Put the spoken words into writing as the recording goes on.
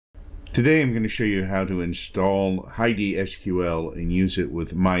Today I'm going to show you how to install HeidiSQL and use it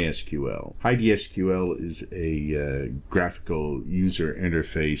with MySQL. HeidiSQL is a graphical user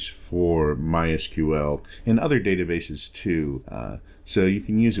interface for MySQL and other databases too. So you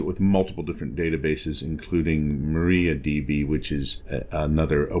can use it with multiple different databases, including MariaDB, which is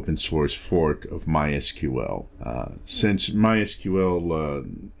another open source fork of MySQL. Since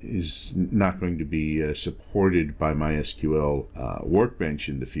MySQL is not going to be supported by MySQL Workbench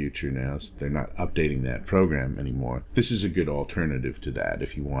in the future now, so they're not updating that program anymore, this is a good alternative to that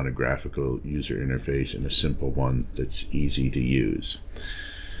if you want a graphical user interface and a simple one that's easy to use.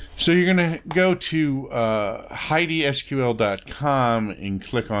 So you're going to go to HeidiSQL.com and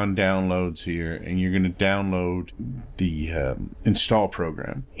click on downloads here, and you're going to download the install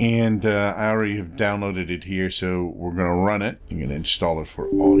program. And I already have downloaded it here, so we're going to run it. I'm going to install it for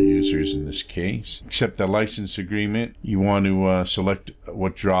all users in this case. Accept the license agreement. You want to select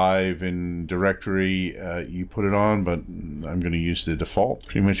what drive and directory you put it on, but I'm going to use the default.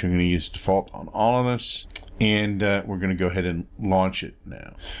 Pretty much I'm going to use default on all of this. And we're going to go ahead and launch it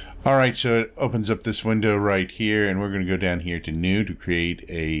now. All right, so it opens up this window right here, and we're going to go down here to New to create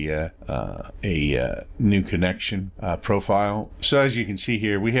a new connection profile. So as you can see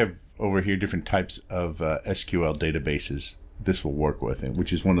here, we have over here different types of SQL databases this will work with,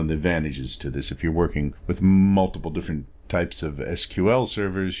 which is one of the advantages to this. If you're working with multiple different types of SQL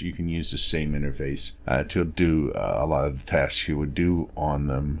servers, you can use the same interface to do a lot of the tasks you would do on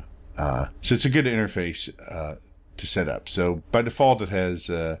them. So it's a good interface to set up. So by default it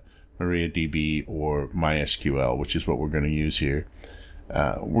has MariaDB or MySQL, which is what we're going to use here.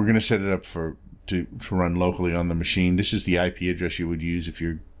 We're going to set it up to run locally on the machine. This is the IP address you would use if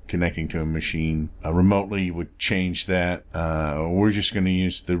you're connecting to a machine remotely. You would change that. We're just going to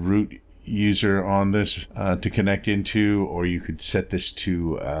use the root user on this to connect into, or you could set this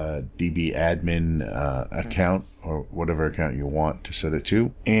to DB admin account or whatever account you want to set it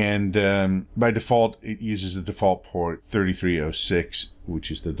to. And by default it uses the default port 3306, which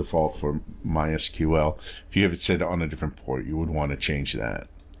is the default for MySQL. If you have it set on a different port, you would want to change that.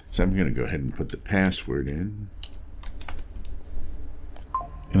 So I'm going to go ahead and put the password in,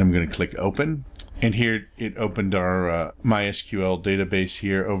 and I'm going to click open. And here it opened our MySQL database.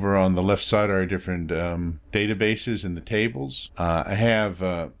 Here over on the left side are our different databases and the tables.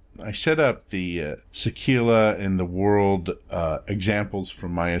 I set up the Sequila and the world examples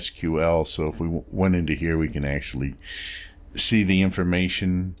from MySQL. So if we went into here, we can actually see the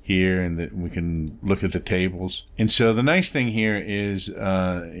information here, and that we can look at the tables. And so the nice thing here is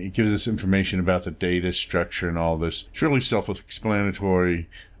it gives us information about the data structure and all this. It's really self-explanatory,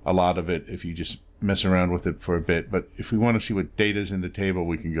 a lot of it, if you just mess around with it for a bit. But if we want to see what data is in the table,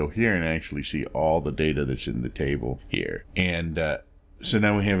 we can go here and actually see all the data that's in the table here. And so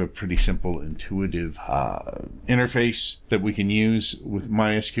now we have a pretty simple, intuitive interface that we can use with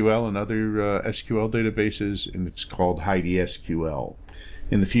MySQL and other SQL databases, and it's called HeidiSQL.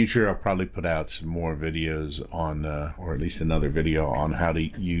 In the future, I'll probably put out some more videos on, or at least another video on how to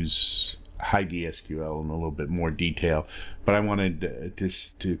use HeidiSQL in a little bit more detail, but I wanted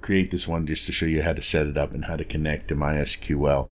to create this one just to show you how to set it up and how to connect to MySQL.